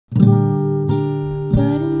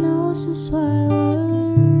Nobody knows us while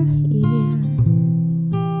we're here.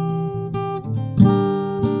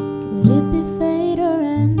 Could it be fate or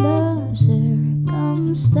random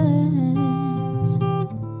circumstance?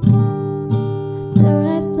 At the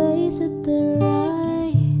right place at the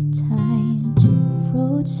right time, two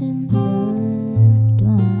roads intertwine.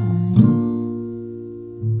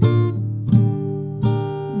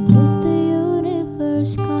 And if the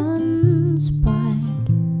universe conspired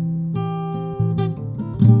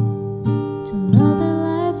to another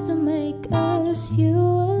lives to make us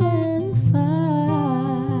fuel and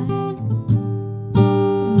fire,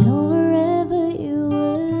 and know wherever you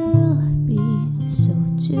will be, so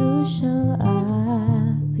too shall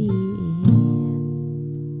I be.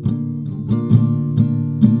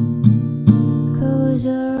 Close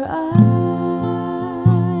your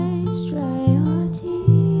eyes, dry your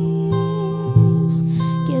tears,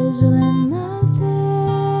 'cause when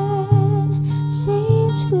nothing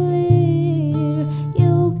seems clear,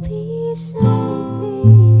 you'll be safe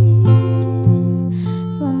here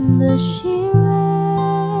from the sheer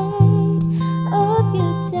weight of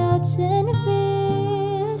your doubts and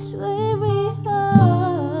fears. Weary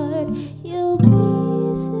heart, you'll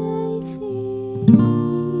be safe here.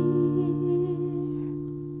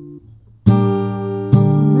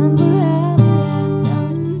 Remember how we laughed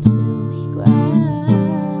until we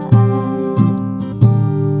cried,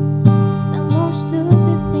 the most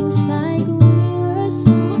stupid things like we were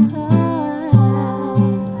so high.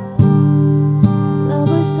 Love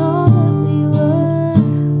was all that we were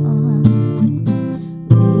on,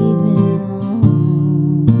 we belong.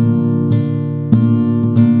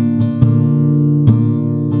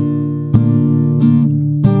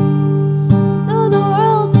 Though the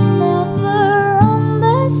world will never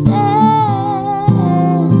understand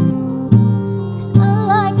this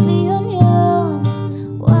unlikely union,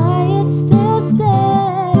 why it still stands.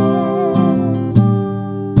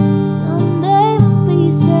 Someday we'll be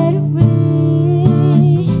set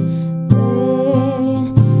free. Pray and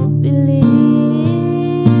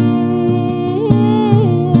believe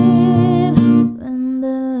when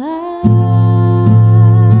the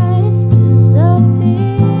lights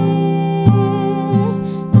disappears,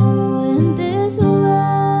 and when this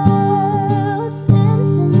world's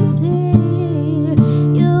insincere,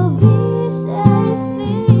 you'll be safe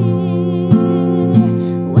here.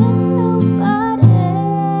 When nobody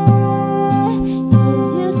hears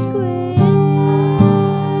you scream,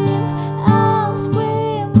 I'll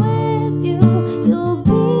scream with you. You'll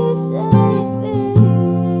be safe here.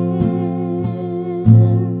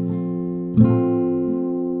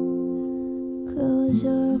 Close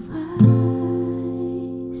your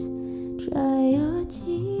eyes, dry your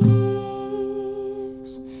tears,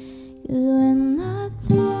 'cause when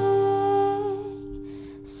nothing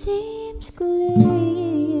seems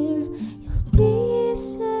clear, you'll be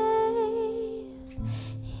safe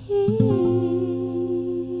here.